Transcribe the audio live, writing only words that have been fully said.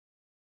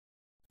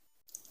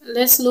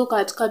Let's look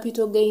at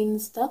capital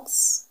gains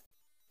tax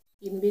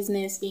in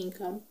business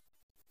income.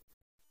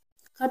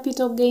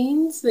 Capital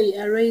gains,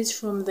 they arise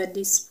from the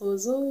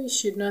disposal, you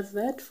should note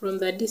that, from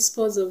the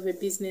disposal of a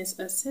business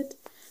asset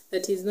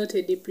that is not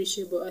a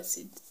depreciable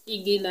asset,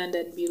 e.g. land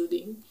and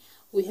building.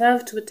 We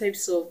have two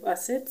types of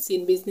assets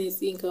in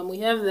business income. We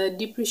have the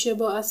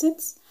depreciable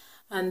assets,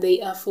 and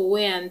they are for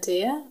wear and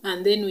tear,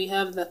 and then we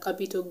have the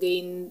capital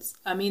gains,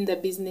 the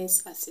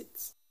business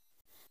assets.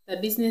 The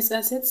business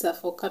assets are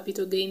for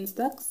capital gains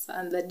tax,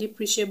 and the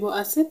depreciable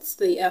assets,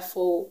 they are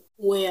for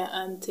wear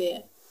and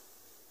tear.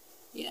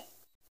 Yeah.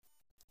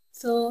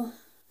 So,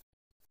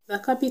 the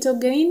capital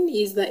gain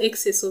is the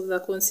excess of the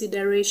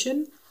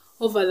consideration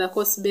over the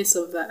cost base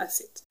of the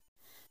asset.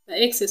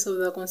 The excess of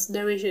the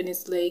consideration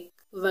is like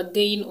the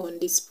gain on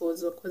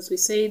disposal, because we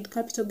said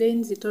capital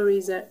gains,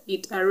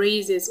 it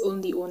arises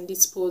only on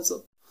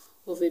disposal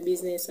of a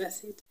business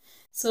asset.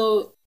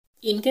 So,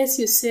 in case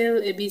you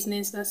sell a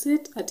business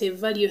asset at a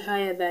value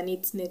higher than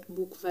its net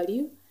book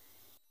value,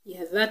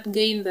 that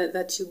gain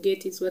that you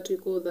get is what we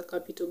call the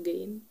capital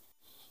gain.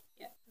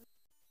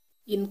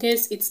 In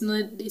case its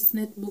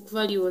net book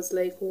value was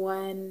like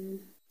 2M,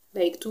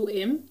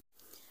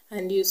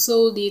 and you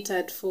sold it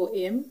at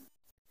 4M,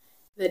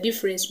 the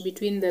difference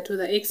between the two,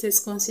 the excess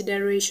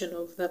consideration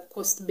of the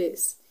cost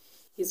base,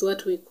 is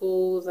what we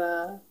call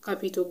the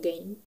capital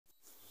gain.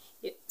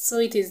 So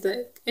it is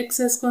the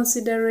excess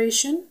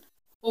consideration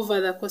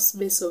over the cost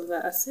base of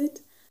the asset.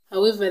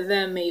 However,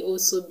 there may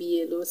also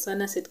be a loss.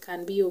 An asset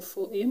can be of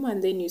 4M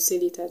and then you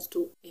sell it at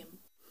 2M.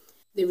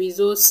 There is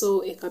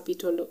also a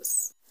capital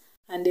loss.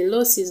 And a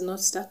loss is not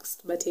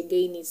taxed, but a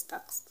gain is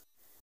taxed.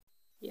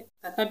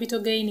 The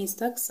capital gain is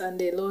taxed and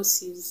a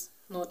loss is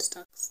not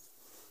taxed.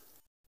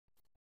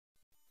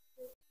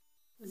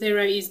 There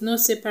is no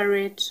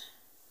separate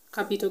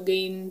capital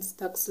gains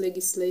tax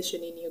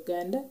legislation in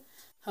Uganda.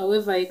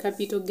 However,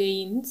 capital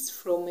gains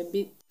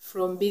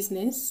from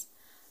business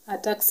are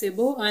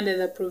taxable under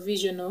the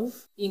provision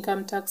of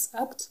Income Tax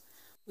Act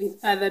with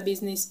other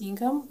business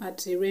income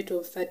at a rate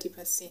of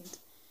 30%.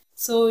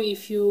 So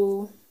if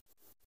you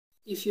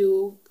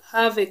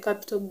have a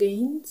capital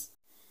gains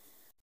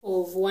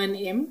of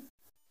 1M,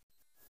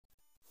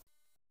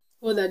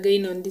 or the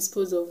gain on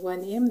disposal of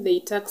 1M, they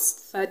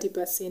tax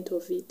 30%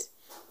 of it,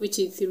 which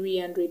is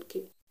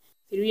 300K.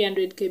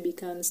 300K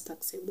becomes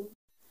taxable.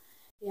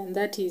 And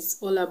that is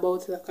all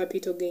about the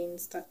capital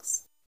gains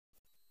tax.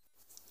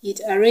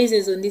 It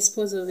arises on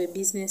disposal of a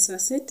business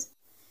asset,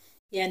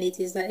 and it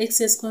is the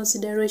excess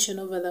consideration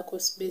over the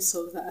cost base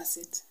of the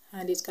asset,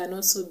 and it can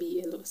also be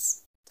a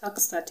loss,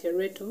 taxed at a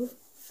rate of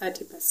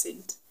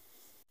 30%.